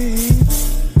rain.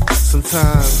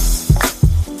 Sometimes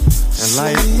in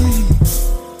life,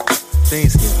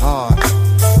 things get hard.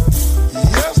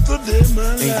 Yesterday my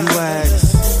and you ask,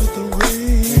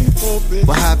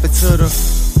 what happened to the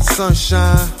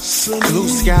sunshine, blue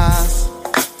skies?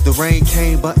 The rain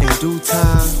came but in due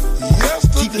time.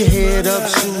 Keep your head up,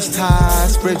 shoes tied,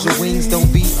 spread your wings,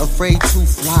 don't be afraid to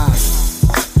fly.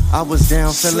 I was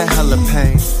down feeling hella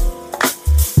pain,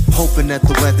 hoping that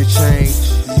the weather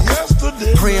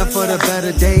changed, praying for the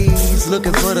better days,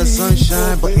 looking for the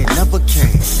sunshine, but it never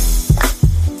came.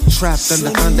 Trapped under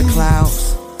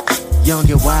thunderclouds, young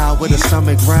and wild with a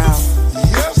stomach growl.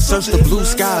 Search the blue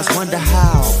skies, wonder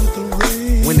how,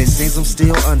 when it seems I'm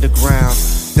still underground.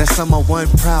 That's something I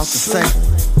wasn't proud to say.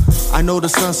 I know the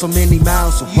sun so many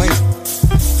miles away.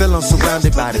 Feel I'm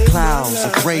surrounded by the clouds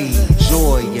of gray,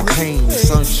 joy and pain,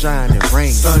 sunshine and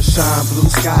rain. Sunshine, blue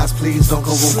skies, please don't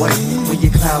go away. When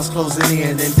your clouds closing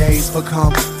in and days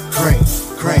become gray,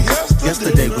 gray.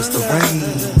 Yesterday was the rain.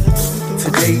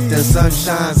 Today the sun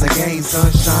shines again.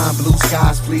 Sunshine, blue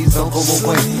skies, please don't go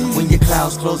away. When your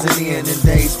clouds closing in and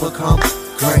days become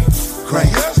gray,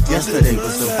 gray. Yesterday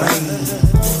was the rain.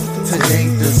 Today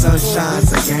the sun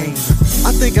shines again.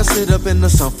 I think I sit up in the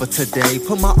sun for today.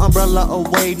 Put my umbrella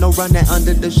away, no running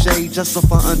under the shade. Just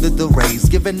suffer under the rays,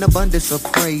 giving abundance of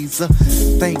praise.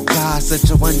 Thank God, such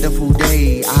a wonderful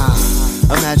day.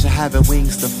 Imagine having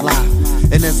wings to fly.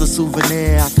 And as a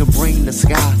souvenir, I can bring the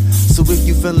sky. So if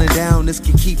you feeling down, this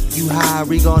can keep you high.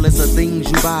 Regardless of things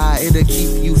you buy, it'll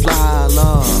keep you fly.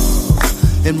 Love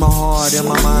in my heart, in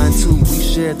my mind too. We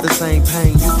shared the same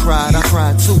pain. You cried, I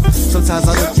cried too. Sometimes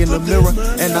I look in the mirror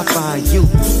and I find you.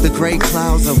 The gray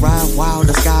clouds arrive while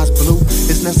the sky's blue.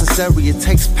 It's necessary, it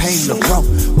takes pain to grow.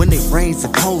 When it rains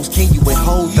and pours, can you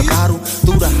withhold the battle?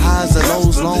 Through the highs and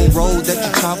lows, long road that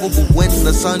you travel. But when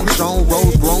the sun shone,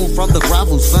 rose grown from the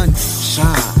gravel.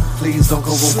 Sunshine, please don't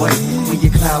go away. When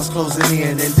your clouds closing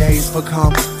in and days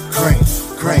become gray,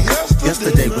 gray.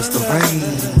 Yesterday was the rain.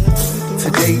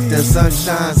 Today the sun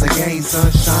shines again.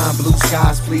 Sunshine, blue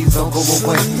skies, please don't go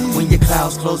away. When your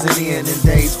clouds closing in and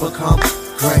days become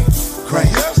gray, gray.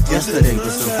 Yesterday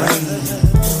was the rain.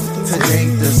 Today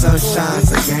the sun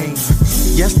shines again.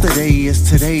 Yesterday is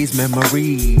today's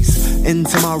memories, and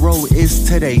tomorrow is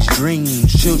today's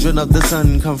dreams. Children of the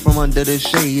sun, come from under the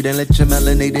shade and let your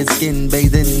melanated skin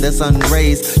bathe in the sun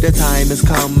rays. The time has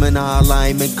come and our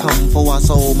alignment come for our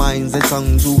soul, minds and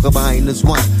tongues to combine as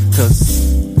one.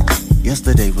 Cause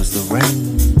yesterday was the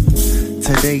rain.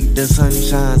 Today the sun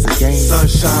shines again.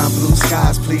 Sunshine, blue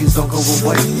skies, please don't go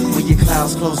away. When your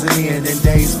clouds closing in and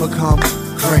days become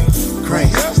gray, gray.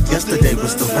 Yesterday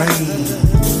was the rain.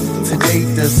 Today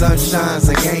the sun shines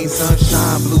again.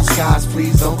 Sunshine, blue skies,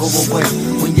 please don't go away.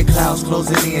 When your clouds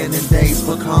closing in and days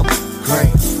become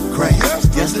gray, gray.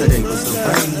 Yesterday was the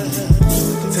rain.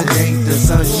 Today the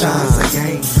sun shines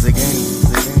again,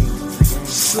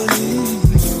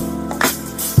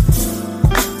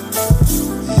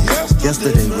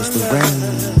 Yesterday was the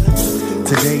rain.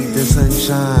 Today the sun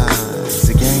shines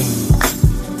again.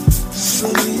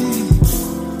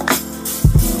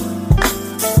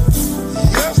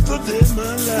 Yesterday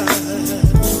my life.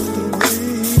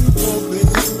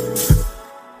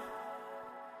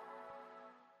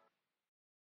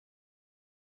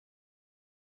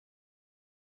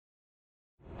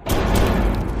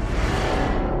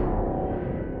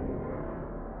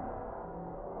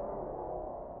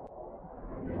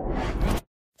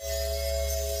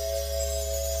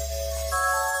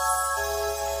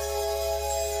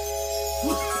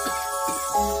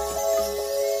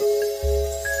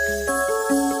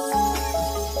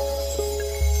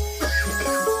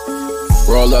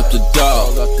 Roll up the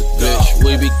dog, bitch,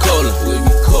 we be coolin'.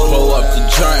 Pull up the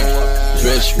drink,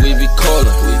 bitch, we be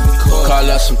coolin'. Call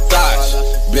us some thoughts,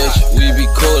 bitch, we be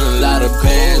coolin'. Lot of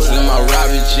bands in my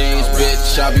Robbie jeans,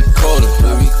 bitch, I be coolin'.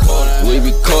 We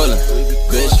be coolin',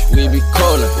 bitch, we be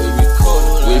coolin'.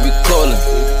 We be coolin',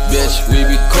 bitch, we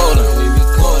be coolin'.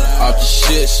 Off the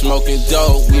shit, smoking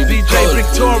dope, we be coolin'.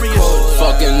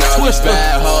 Fucking all these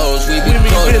bad hoes, we be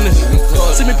coolin'.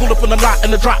 See me pull up in the lot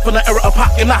in the drop in the era of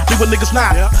pop and I be with niggas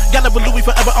now. Got it with Louis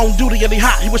forever on duty and he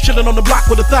hot. He was chillin' on the block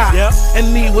with a thigh.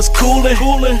 And he was coolin',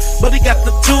 but he got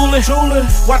the toolin'.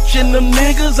 Watching them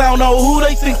niggas, I don't know who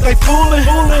they think they foolin'.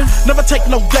 Never take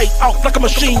no day off like a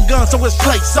machine gun, so it's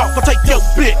place off. I take your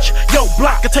bitch, your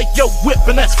block, I take your whip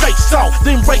and that's face off.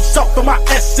 Then race off for my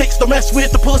S6, don't mess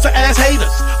with the pussy ass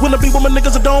haters. When I be with my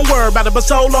niggas, I don't worry about it, but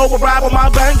solo will ride on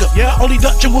my banger. Only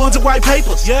Dutch and woods and white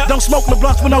papers. Don't smoke no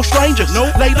blunts with no strangers.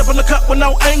 Laid up in the cup with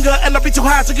no anger, and I be too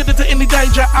high to get into any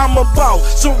danger. I'm a bow,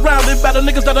 surrounded by the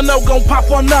niggas that I know gon' pop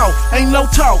or no. Ain't no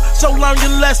talk, so learn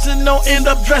your lesson, don't end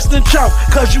up dressed in chalk.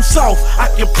 Cause you soft, I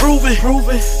can prove it.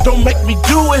 Don't make me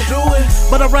do it.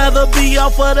 But I'd rather be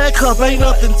off of that cup, ain't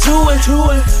nothing to it.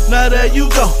 Now there you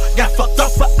go, got fucked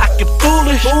up but I can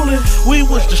foolish. We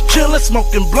was just chillin',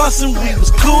 smoking blunts and we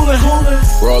was coolin'.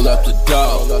 Roll up the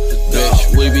dog,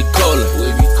 bitch, we be coolin'.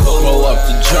 Roll up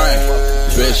the drink,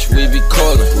 bitch, we be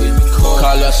coolin'.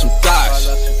 Call us some thoughts,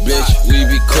 bitch, we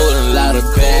be coolin'. Lot of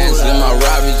bands in my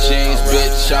Robbie jeans,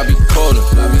 bitch, I be coolin'.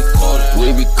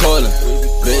 We be coolin',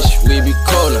 bitch, we be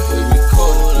coolin'.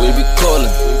 We be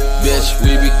coolin', bitch,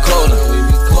 we be coolin'.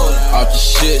 Off the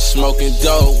shit, smoking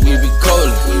dope, we be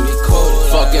coolin'.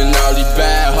 Fucking all these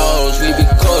bad hoes, we be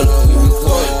coolin'.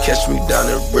 Catch me down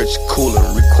in Rich, coolin',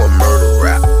 record murder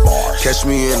rap. Catch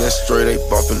me in that straight, they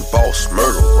bumpin' boss,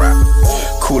 murder rap.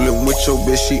 Coolin' with your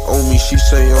bitch, she on me, she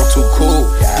say I'm too cool.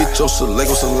 Get your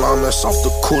Lego salami, that's off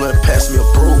the coolin', pass me a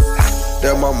brew.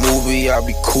 That my movie, I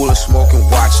be coolin', smoking,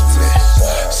 watching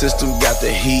it. System got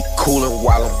the heat, coolin'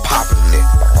 while I'm poppin' it.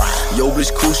 Yo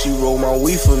bitch cool, she roll my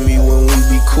weed for me when we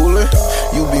be coolin'.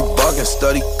 You be buggin',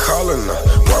 study callin' her,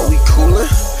 while we coolin'.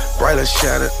 bright and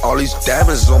shining. All these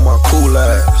diamonds on my cool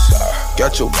ass.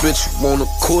 Got your bitch wanna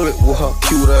cool it with her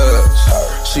cute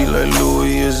ass. She like,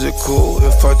 Louis, is it cool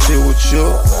if I chill with you?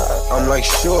 I'm like,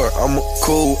 sure, I'm a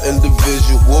cool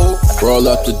individual. Roll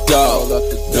up the dog,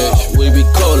 bitch, we be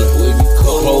coolin'.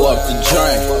 Pull up the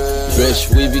drink, bitch,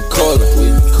 we be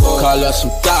coolin'. Call up some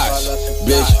thoughts,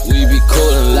 bitch, we be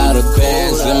coolin'. Lot of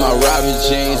bands in my Robin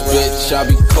jeans, bitch, I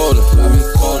be coolin'.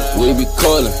 We be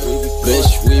coolin', bitch,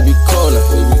 we be coolin'.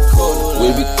 We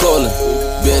be coolin',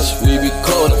 bitch, we be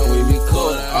coolin'.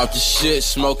 Off the shit,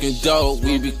 smoking dope,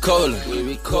 we be coolin'.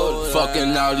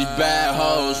 Fucking all these bad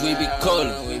hoes, we be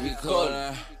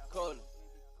coolin'.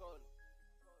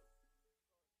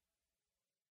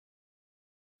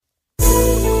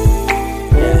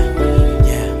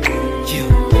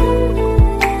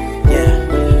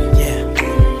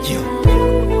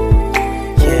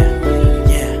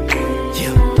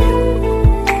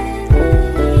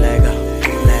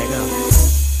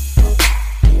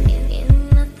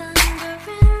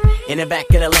 In the back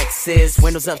of the Lexus,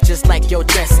 windows up just like your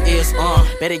dress is,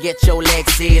 better get your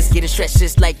legs is, getting stretched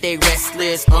just like they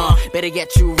restless, better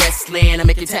get you wrestling, I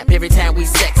make you tap every time we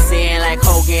sexin', like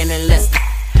Hogan and Lester,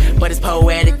 but it's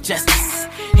poetic justice,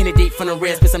 in it deep from the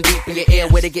wrist, but I'm deep in your ear,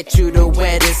 where to get you the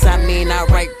wettest, I mean I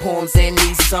write poems in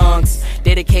these songs,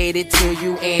 dedicated to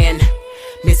you and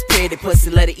Miss Pretty Pussy,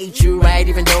 let it eat you right,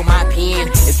 even though my pen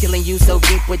is killing you so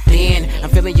deep within. I'm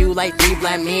feeling you like 3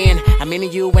 blind men. I'm into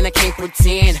you when I can't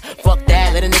pretend. Fuck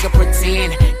that, let a nigga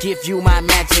pretend. Give you my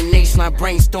imagination, my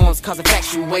brainstorms cause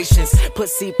infatuations.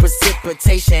 Pussy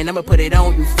precipitation, I'ma put it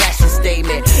on you, fashion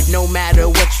statement. No matter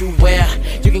what you wear,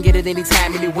 you can get it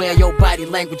anytime, anywhere. Your body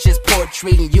language is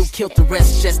poetry and you killed the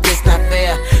rest, just this not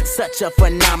fair. Such a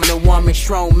phenomenal woman,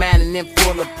 strong man and then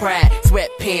full of pride.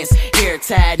 Sweatpants, hair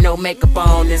tied, no makeup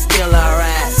on. It's still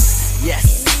alright,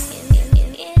 yes.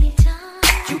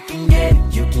 You can get it,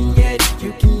 you can get it,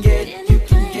 you can get it, you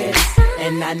can get it.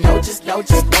 And I know just what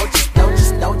you want.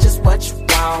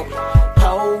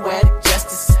 Poetic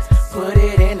justice, put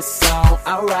it in the song,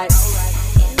 alright.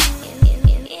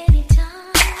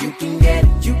 You can get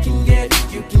it, you can get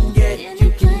it, you can get it,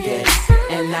 you can get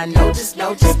it. And I know just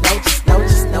what you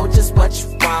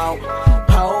want.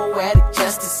 Poetic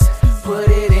justice, put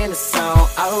it in the song,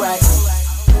 alright.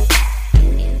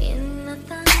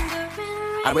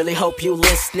 I really hope you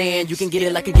listening. You can get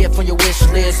it like a gift on your wish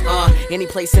list. Any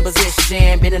place in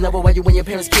position. Bending over while you in your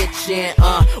parents' kitchen.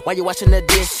 While you washing the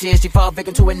dishes, you fall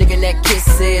victim to a nigga that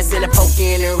kisses in a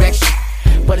poking erection.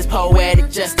 But it's poetic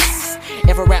justice.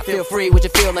 If a rap feel free, would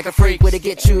you feel like a freak? Would it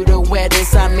get you the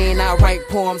wettest? I mean, I write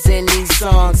poems in these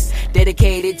songs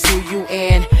dedicated to you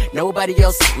and nobody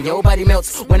else. Your body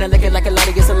melts when I look at like a lot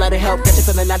of, it's a lot of help. Got you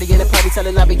feeling naughty in the party,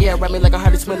 telling lobby, yeah, rap me like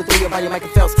 100 spinning through your body, Michael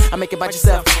Phelps. I make it by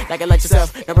yourself, like I like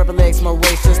yourself. No rubber legs, my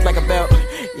waist just like a belt.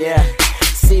 Yeah.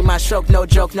 See my stroke, no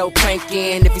joke, no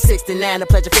pranking. If you're 69, I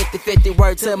pledge a 50-50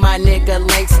 word to my nigga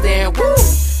Langston. Woo!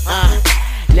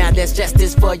 Now that's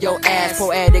justice for your ass.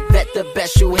 Poetic, bet the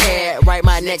best you had. Write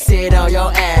my next hit on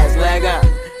your ass. Leg up.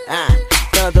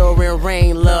 Thunder and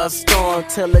rain, love storm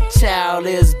till a child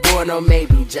is born, or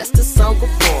maybe just a song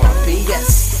before.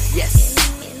 P.S. Yes.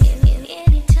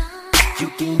 You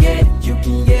can get it, you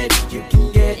can get it, you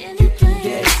can get it, you can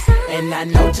get it. And I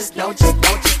know just what you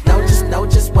want.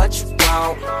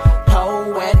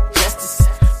 Poetic justice,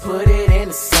 put it in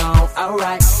the song.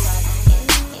 Alright.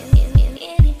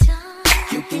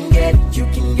 You can get it, you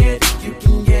can get it, you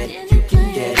can get it, you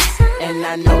can get it. And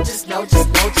I know just what you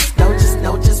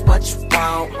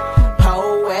want.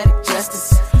 Poetic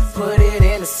justice, put it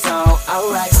in a song.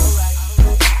 Alright.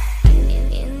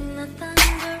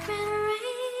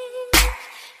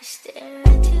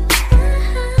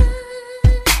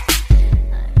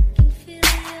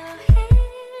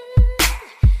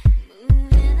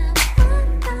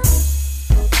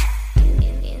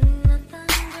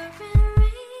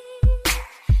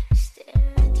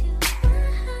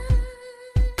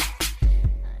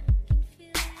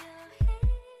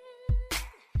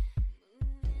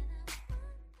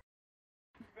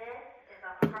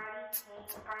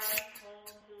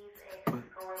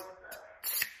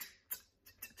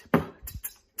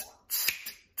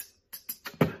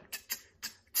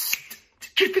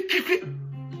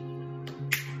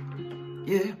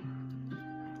 Yeah.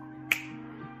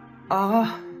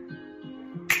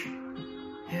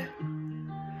 Yeah.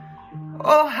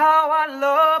 Oh, how I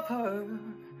love her,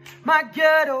 my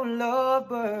ghetto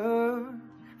lover.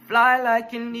 Fly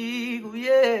like an eagle,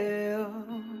 yeah.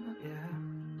 Yeah.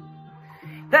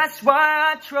 That's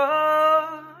why I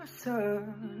trust her,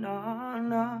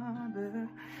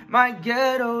 my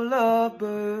ghetto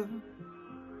lover.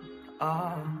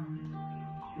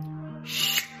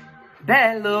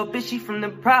 Bad little bitch, she from the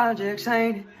projects,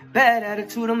 ain't it? Bad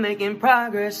attitude, I'm making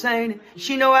progress, ain't it?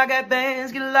 She know I got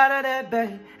bands, get a lot of that,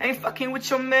 babe. Ain't fucking with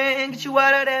your man, get you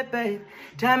out of that, babe.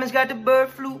 Diamonds got the bird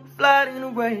flu, fly in the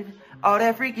raven. All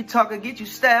that freaky talk will get you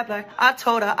stabbed like I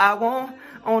told her I won't.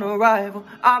 On arrival,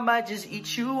 I might just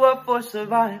eat you up for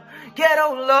survival.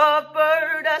 Ghetto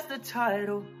Lovebird, that's the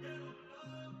title.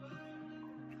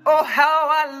 Oh, how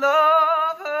I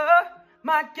love her,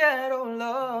 my ghetto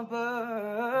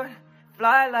lovebird.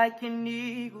 Fly like an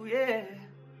eagle, yeah.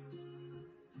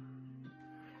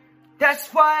 That's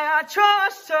why I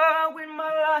trust her with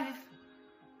my life.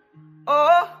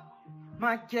 Oh,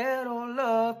 my ghetto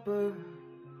lovebird.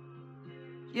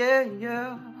 Yeah,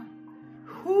 yeah.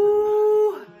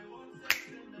 Ooh.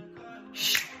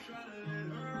 Shh.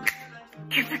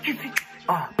 Give it.